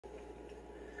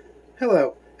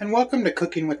Hello, and welcome to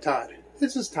Cooking with Todd.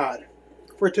 This is Todd.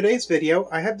 For today's video,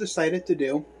 I have decided to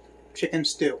do chicken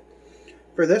stew.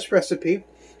 For this recipe,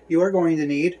 you are going to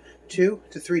need 2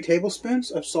 to 3 tablespoons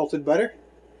of salted butter.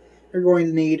 You're going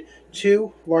to need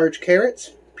 2 large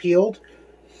carrots, peeled.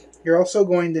 You're also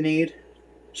going to need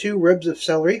 2 ribs of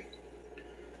celery.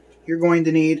 You're going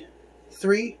to need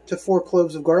 3 to 4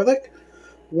 cloves of garlic,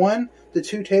 1 to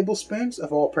 2 tablespoons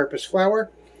of all-purpose flour.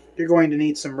 You're going to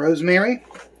need some rosemary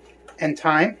and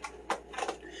thyme.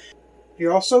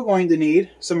 You're also going to need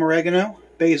some oregano,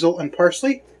 basil, and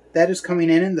parsley. That is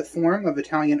coming in the form of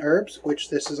Italian herbs,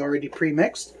 which this is already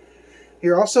pre-mixed.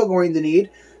 You're also going to need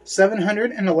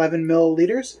 711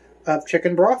 milliliters of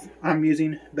chicken broth. I'm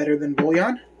using Better Than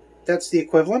Bouillon. That's the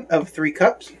equivalent of 3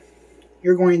 cups.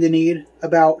 You're going to need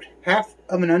about half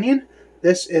of an onion.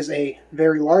 This is a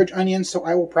very large onion, so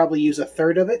I will probably use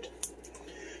 1/3 of it.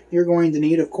 You're going to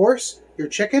need, of course, your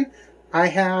chicken. I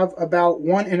have about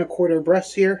 1 1/4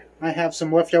 breasts here. I have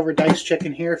some leftover diced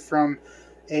chicken here from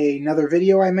another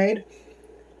video I made.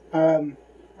 I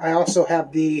also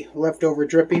have the leftover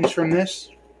drippings from this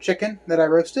chicken that I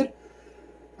roasted.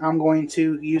 I'm going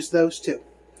to use those too.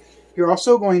 You're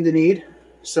also going to need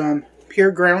some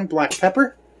pure ground black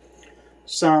pepper,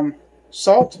 some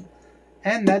salt,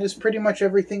 and that is pretty much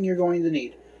everything you're going to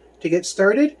need. To get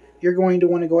started, you're going to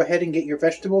want to go ahead and get your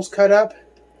vegetables cut up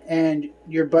and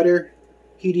your butter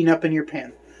heating up in your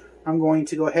pan. I'm going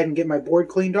to go ahead and get my board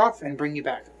cleaned off and bring you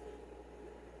back.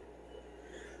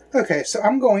 Okay, so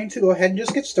I'm going to go ahead and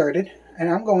just get started, and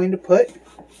I'm going to put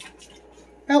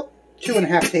about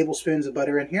 2½ tablespoons of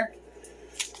butter in here.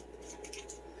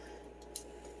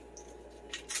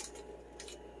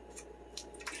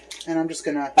 And I'm just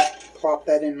going to plop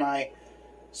that in my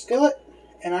skillet,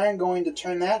 and I am going to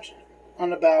turn that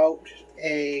on about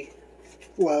a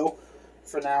low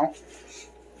for now.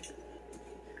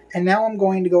 And now I'm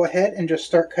going to go ahead and just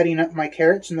start cutting up my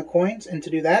carrots and the coins, and to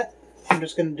do that, I'm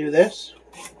just going to do this.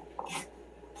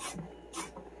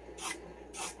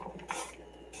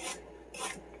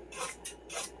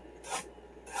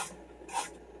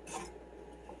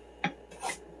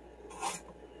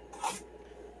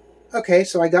 Okay,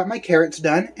 so I got my carrots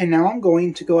done, and now I'm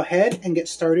going to go ahead and get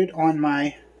started on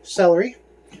my celery.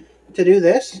 To do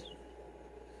this,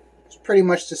 it's pretty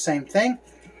much the same thing.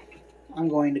 I'm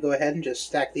going to go ahead and just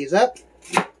stack these up.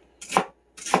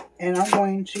 And I'm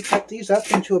going to cut these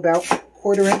up into about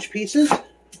 1/4 inch pieces.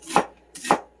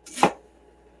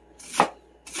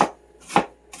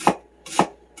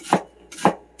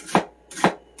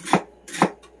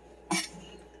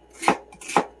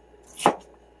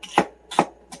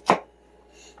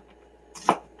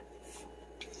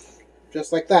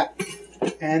 Just like that.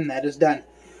 And that is done.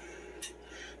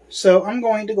 So I'm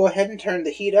going to go ahead and turn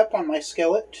the heat up on my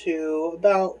skillet to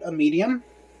about a medium.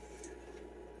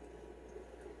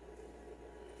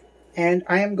 And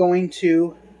I am going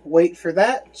to wait for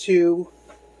that to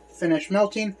finish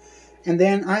melting. And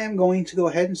then I am going to go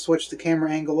ahead and switch the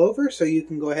camera angle over so you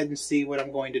can go ahead and see what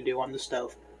I'm going to do on the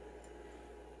stove.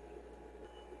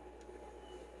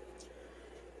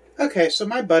 Okay, so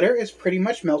my butter is pretty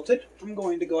much melted. I'm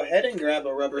going to go ahead and grab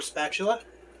a rubber spatula.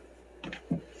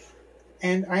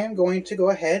 And I am going to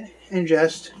go ahead and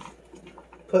just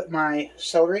put my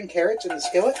celery and carrots in the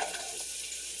skillet.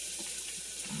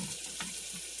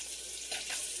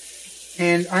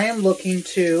 And I am looking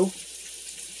to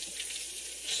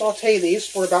saute these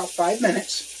for about 5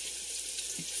 minutes.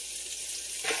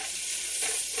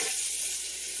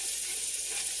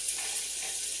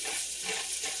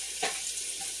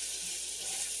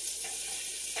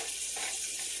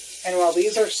 And while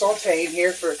these are sauteing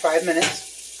here for 5 minutes,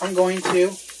 I'm going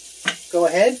to go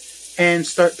ahead and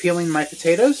start peeling my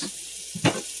potatoes.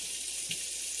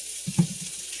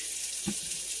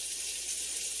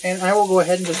 And I will go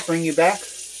ahead and just bring you back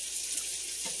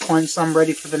once I'm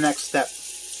ready for the next step.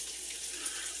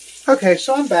 Okay,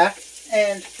 so I'm back,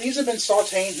 and these have been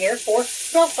sauteing here for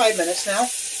about 5 minutes now.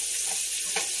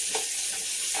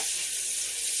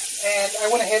 And I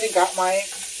went ahead and got my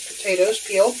potatoes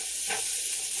peeled.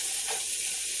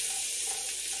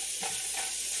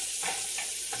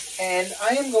 And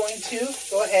I am going to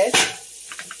go ahead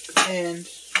and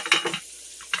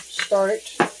start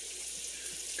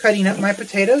cutting up my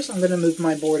potatoes. I'm going to move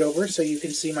my board over so you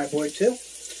can see my board too.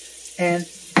 And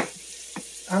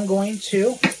I'm going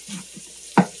to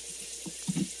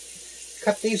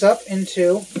cut these up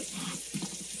into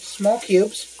small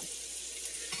cubes.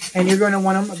 And you're going to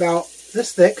want them about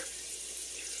this thick,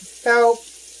 about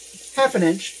 1/2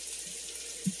 inch.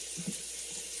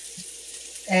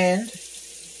 And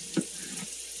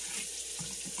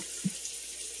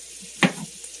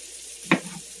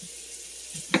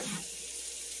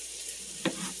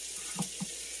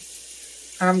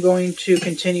I'm going to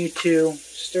continue to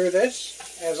stir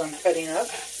this as I'm cutting up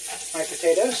my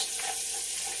potatoes.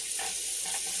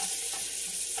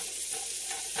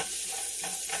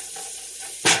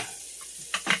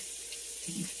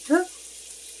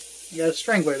 You got a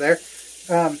strangler there.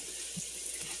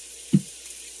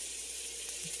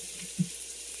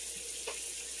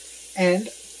 And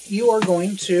you are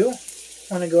going to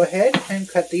want to go ahead and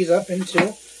cut these up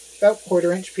into about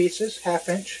 1/4 inch pieces, 1/2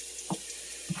 inch.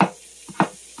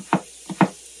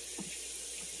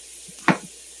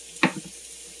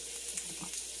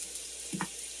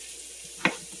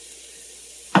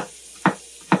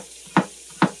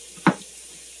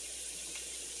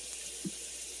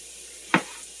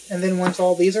 And then once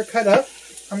all these are cut up,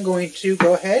 I'm going to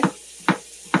go ahead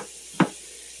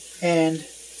and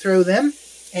throw them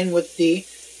in with the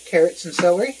carrots and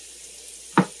celery.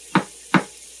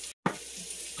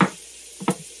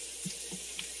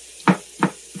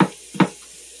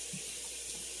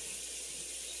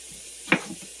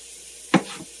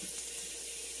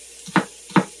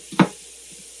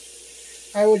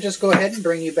 I will just go ahead and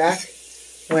bring you back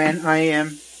when I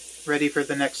am ready for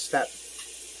the next step.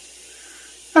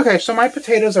 Okay, so my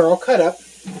potatoes are all cut up,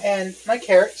 and my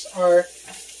carrots are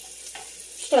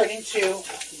starting to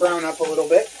brown up a little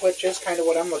bit, which is kind of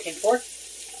what I'm looking for.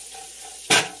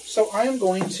 So I am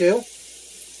going to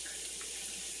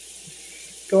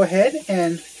go ahead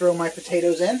and throw my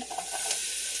potatoes in.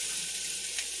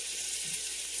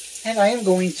 And I am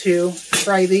going to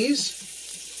fry these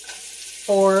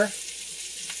for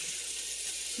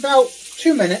about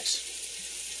 2 minutes.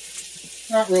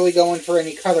 Not really going for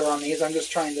any color on these. I'm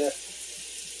just trying to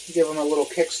give them a little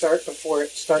kickstart before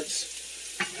it starts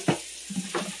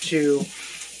to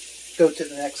go to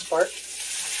the next part.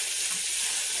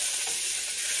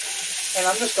 And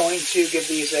I'm just going to give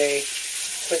these a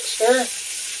quick stir.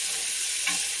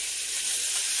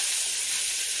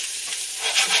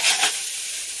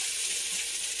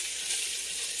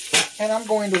 And I'm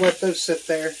going to let those sit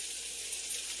there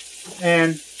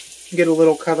and get a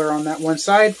little color on that one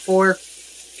side for,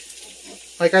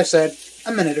 like I said,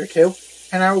 a minute or two,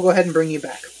 and I will go ahead and bring you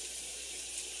back.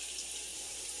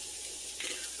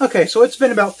 Okay, so it's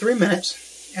been about 3 minutes,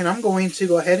 and I'm going to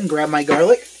go ahead and grab my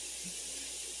garlic,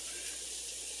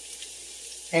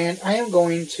 and I am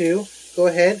going to go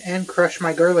ahead and crush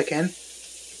my garlic in.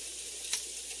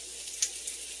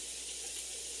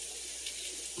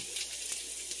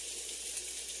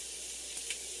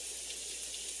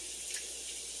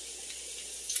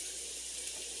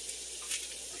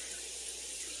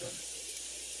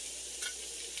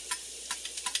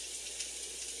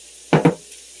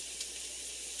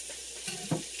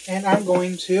 And I'm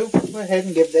going to go ahead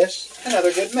and give this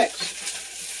another good mix.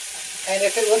 And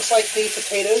if it looks like the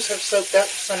potatoes have soaked up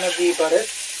some of the butter,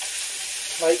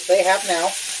 like they have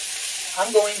now,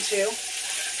 I'm going to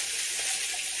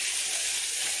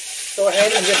go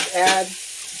ahead and just add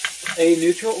a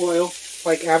neutral oil,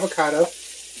 like avocado,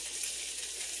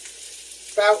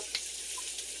 about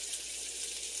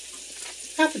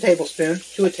 1/2 tablespoon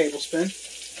to a tablespoon.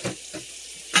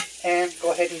 And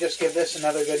go ahead and just give this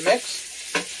another good mix.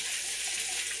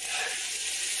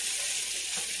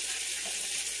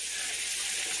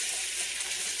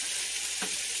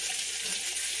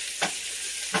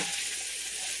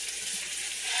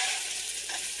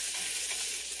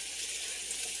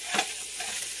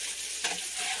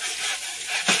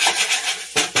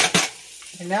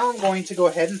 And now I'm going to go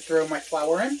ahead and throw my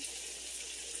flour in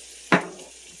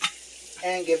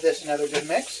and give this another good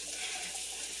mix.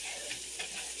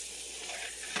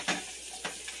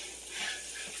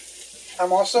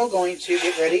 I'm also going to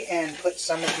get ready and put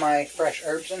some of my fresh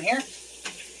herbs in here.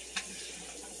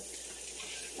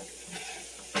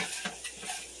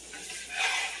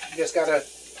 You just gotta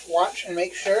watch and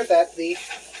make sure that the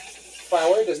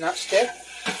flour does not stick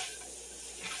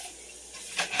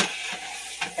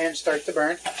and start to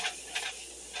burn.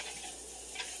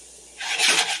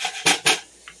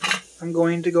 I'm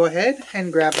going to go ahead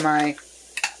and grab my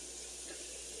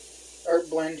herb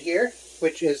blend here,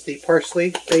 which is the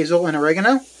parsley, basil, and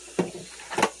oregano.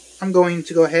 I'm going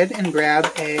to go ahead and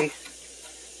grab a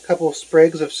couple of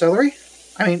sprigs of thyme.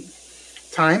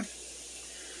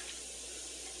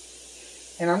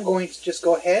 And I'm going to just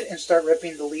go ahead and start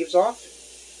ripping the leaves off.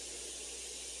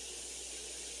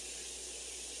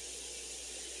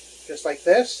 Just like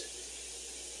this.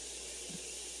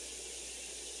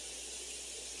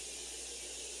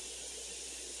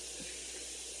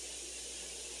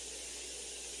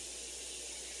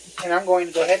 And I'm going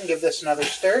to go ahead and give this another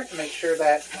stir to make sure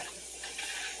that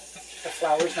the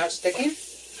flour is not sticking.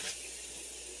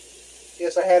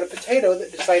 Yes, I had a potato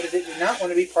that decided it did not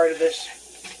want to be part of this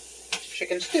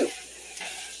chicken stew.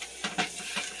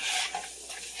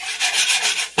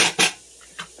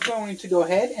 I'm going to go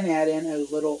ahead and add in a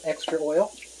little extra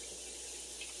oil.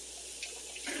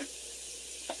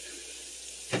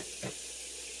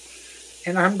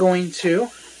 And I'm going to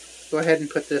go ahead and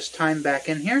put this thyme back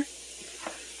in here.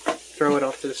 Throw it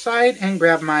off to the side and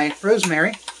grab my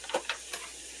rosemary.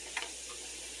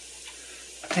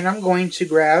 And I'm going to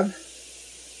grab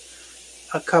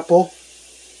a couple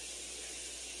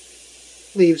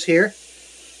leaves here.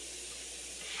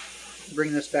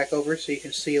 Bring this back over so you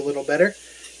can see a little better.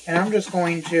 And I'm just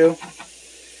going to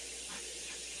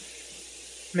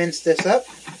mince this up.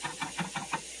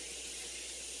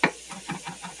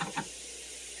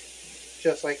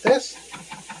 Just like this.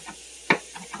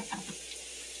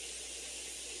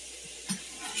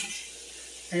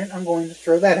 And I'm going to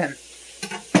throw that in.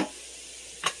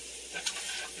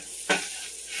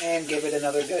 And give it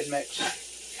another good mix.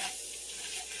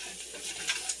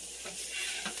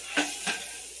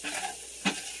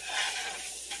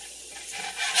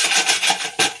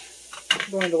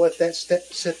 I'm going to let that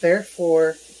sit there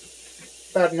for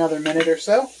about another minute or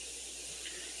so.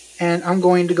 And I'm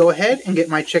going to go ahead and get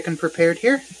my chicken prepared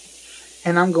here.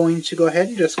 And I'm going to go ahead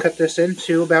and just cut this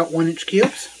into about 1-inch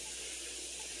cubes.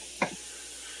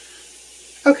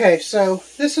 Okay, so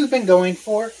this has been going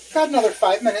for about another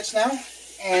 5 minutes now.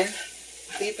 And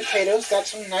the potatoes got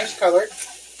some nice color.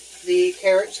 The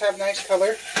carrots have nice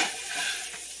color.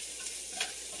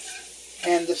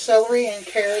 And the celery and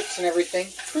carrots and everything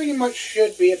pretty much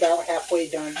should be about halfway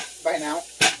done by now.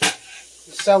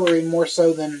 The celery more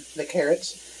so than the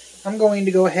carrots. I'm going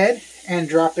to go ahead and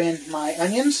drop in my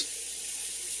onions.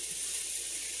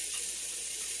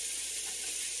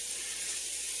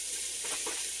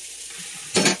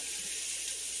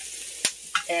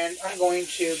 And I'm going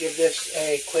to give this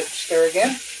a quick stir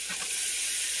again.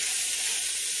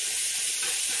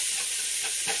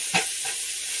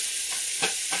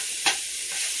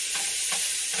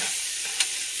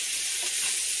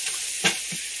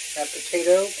 That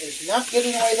potato is not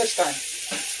getting away this time.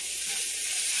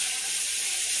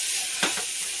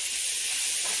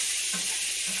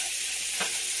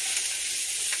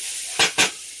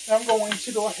 I'm going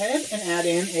to go ahead and add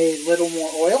in a little more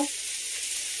oil.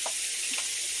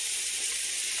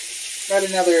 About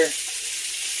another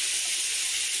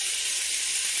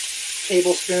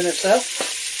tablespoon or so.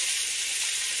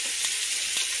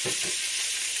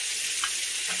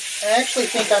 I actually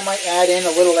think I might add in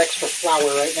a little extra flour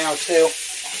right now too.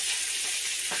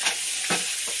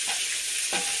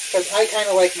 Because I kind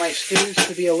of like my stews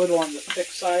to be a little on the thick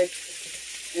side.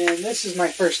 And this is my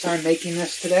first time making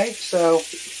this today, so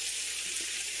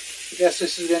I guess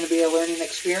this is going to be a learning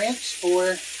experience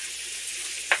for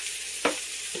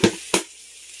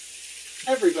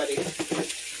everybody.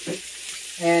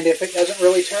 And if it doesn't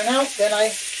really turn out, then I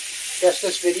guess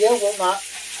this video will not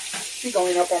be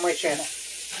going up on my channel.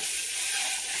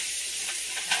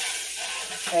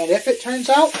 And if it turns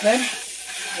out, then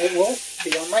it will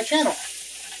be on my channel.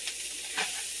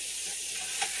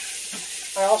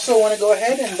 I also want to go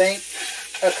ahead and thank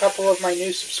a couple of my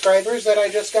new subscribers that I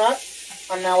just got.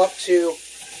 I'm now up to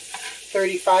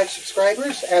 35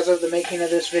 subscribers as of the making of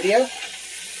this video.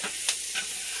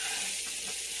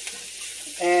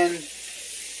 And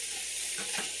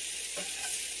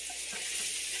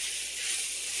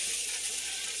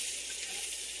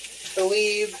I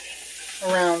believe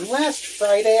around last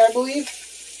Friday, I believe,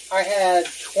 I had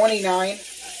 29,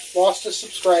 lost a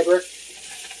subscriber,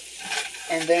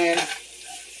 and then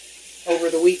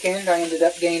over the weekend I ended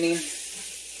up gaining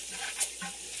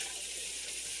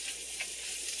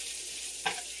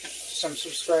some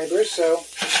subscribers, so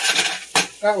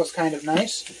that was kind of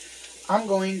nice. I'm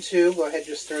going to go ahead and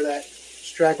just throw that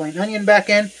straggling onion back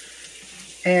in,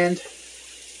 and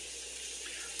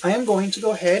I am going to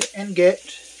go ahead and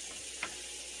get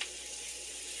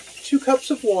 2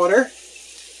 cups of water.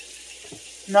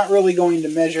 I'm not really going to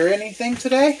measure anything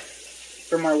today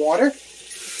for my water.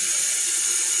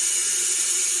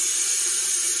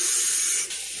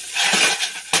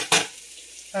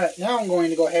 Alright, now I'm going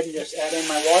to go ahead and just add in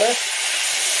my water.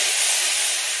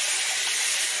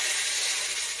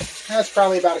 That's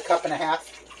probably about 1.5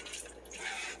 cups.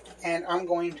 And I'm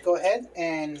going to go ahead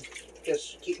and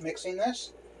just keep mixing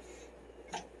this.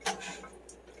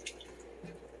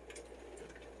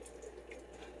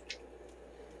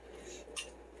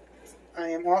 I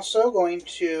am also going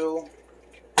to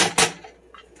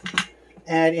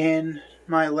add in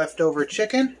my leftover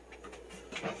chicken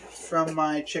from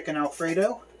my chicken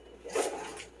Alfredo.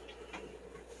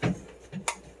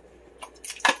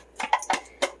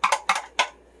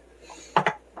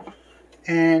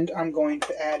 And I'm going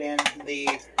to add in the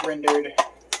rendered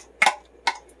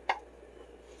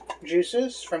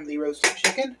juices from the roasted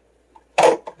chicken.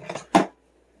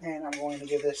 And I'm going to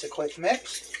give this a quick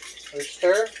mix, or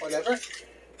stir, whatever,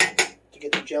 to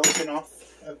get the gelatin off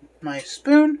of my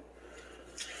spoon.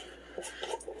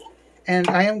 And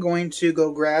I am going to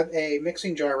go grab a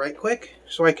mixing jar right quick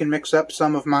so I can mix up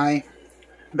some of my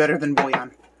better than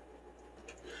bouillon.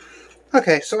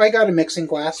 Okay, so I got a mixing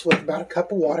glass with about a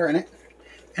cup of water in it.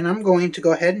 And I'm going to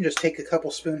go ahead and just take a couple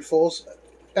spoonfuls,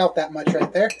 about that much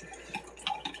right there.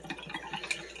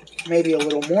 Maybe a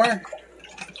little more.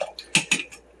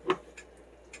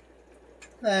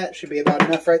 That should be about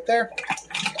enough right there.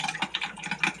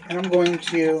 And I'm going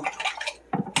to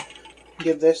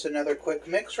give this another quick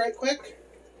mix right quick.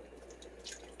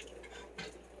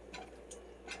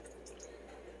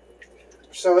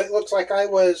 So it looks like I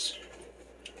was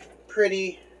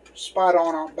pretty spot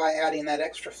on by adding that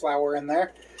extra flour in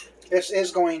there. This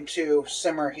is going to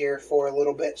simmer here for a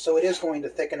little bit, so it is going to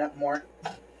thicken up more.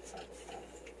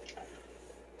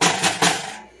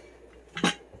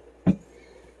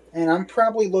 And I'm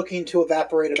probably looking to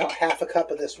evaporate about half a cup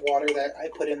of this water that I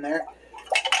put in there.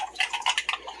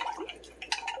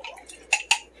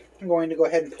 I'm going to go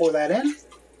ahead and pour that in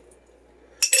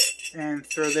and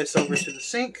throw this over to the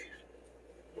sink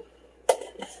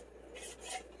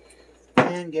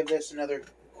and give this another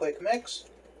quick mix.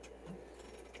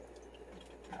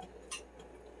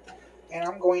 And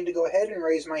I'm going to go ahead and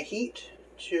raise my heat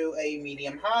to a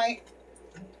medium-high.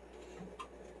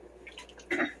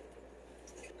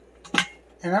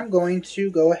 And I'm going to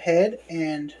go ahead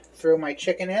and throw my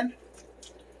chicken in.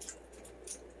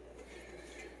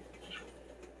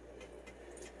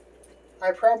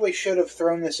 I probably should have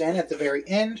thrown this in at the very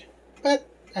end, but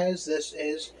as this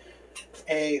is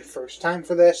a first time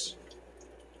for this,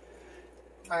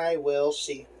 I will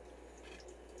see.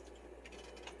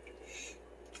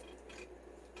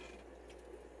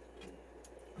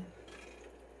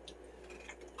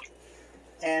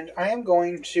 And I am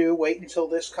going to wait until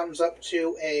this comes up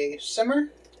to a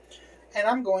simmer. And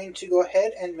I'm going to go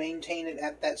ahead and maintain it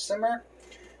at that simmer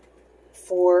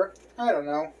for, I don't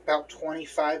know, about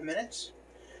 25 minutes.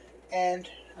 And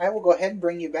I will go ahead and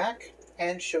bring you back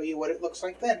and show you what it looks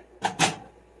like then.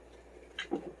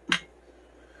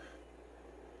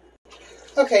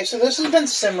 Okay, so this has been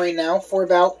simmering now for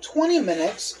about 20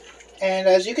 minutes. And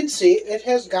as you can see, it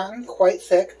has gotten quite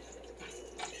thick.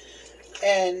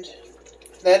 And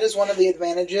that is one of the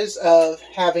advantages of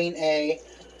having a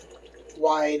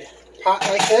wide pot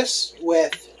like this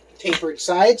with tapered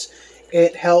sides.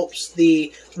 It helps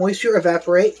the moisture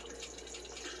evaporate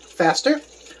faster.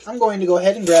 I'm going to go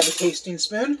ahead and grab a tasting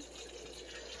spoon.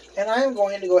 And I am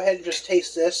going to go ahead and just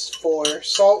taste this for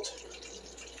salt.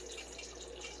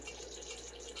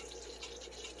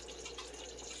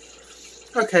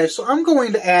 Okay, so I'm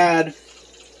going to add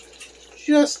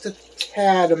just a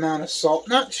tad amount of salt,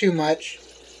 not too much.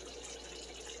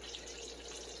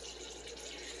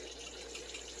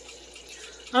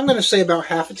 I'm going to say about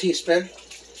half a teaspoon.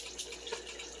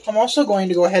 I'm also going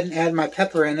to go ahead and add my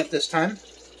pepper in at this time.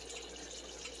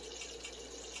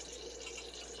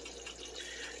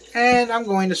 And I'm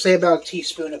going to say about a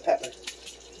teaspoon of pepper.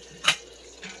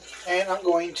 And I'm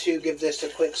going to give this a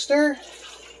quick stir.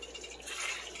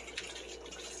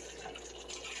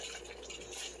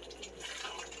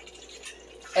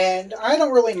 And I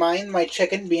don't really mind my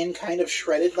chicken being kind of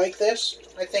shredded like this.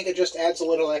 I think it just adds a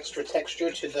little extra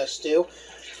texture to the stew.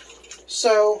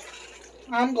 So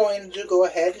I'm going to go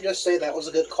ahead and just say that was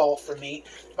a good call for me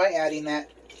by adding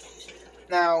that.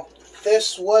 Now,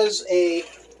 this was a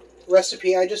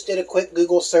recipe. I just did a quick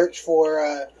Google search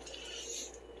for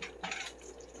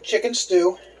chicken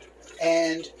stew,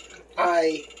 and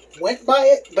I went by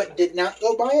it, but did not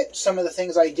go by it. Some of the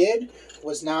things I did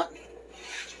was not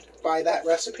by that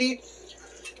recipe,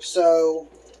 so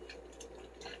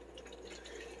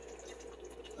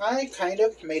I kind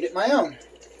of made it my own.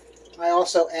 I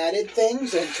also added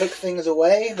things and took things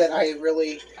away that I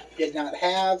really did not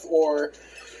have or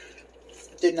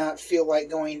did not feel like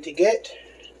going to get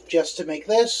just to make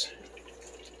this.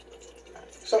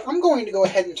 So I'm going to go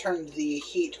ahead and turn the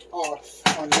heat off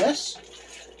on this,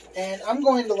 and I'm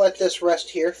going to let this rest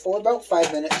here for about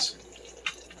 5 minutes.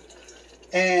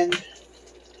 And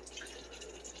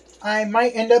I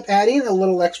might end up adding a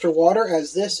little extra water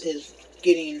as this is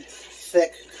getting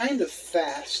thick kind of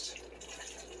fast.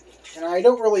 And I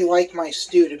don't really like my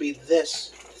stew to be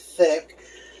this thick.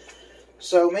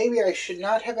 So maybe I should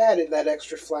not have added that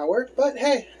extra flour, but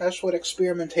hey, that's what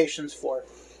experimentation's for.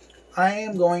 I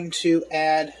am going to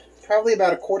add probably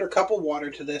about a 1/4 cup of water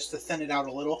to this to thin it out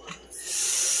a little.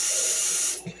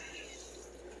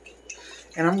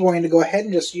 And I'm going to go ahead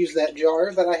and just use that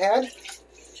jar that I had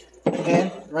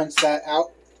and rinse that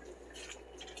out.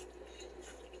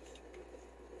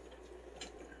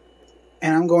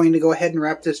 And I'm going to go ahead and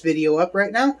wrap this video up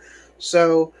right now.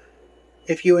 So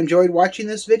if you enjoyed watching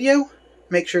this video,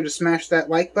 make sure to smash that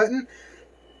like button.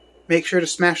 Make sure to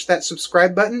smash that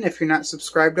subscribe button if you're not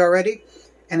subscribed already.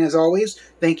 And as always,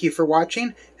 thank you for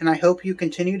watching, and I hope you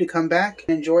continue to come back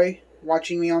and enjoy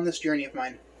watching me on this journey of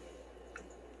mine.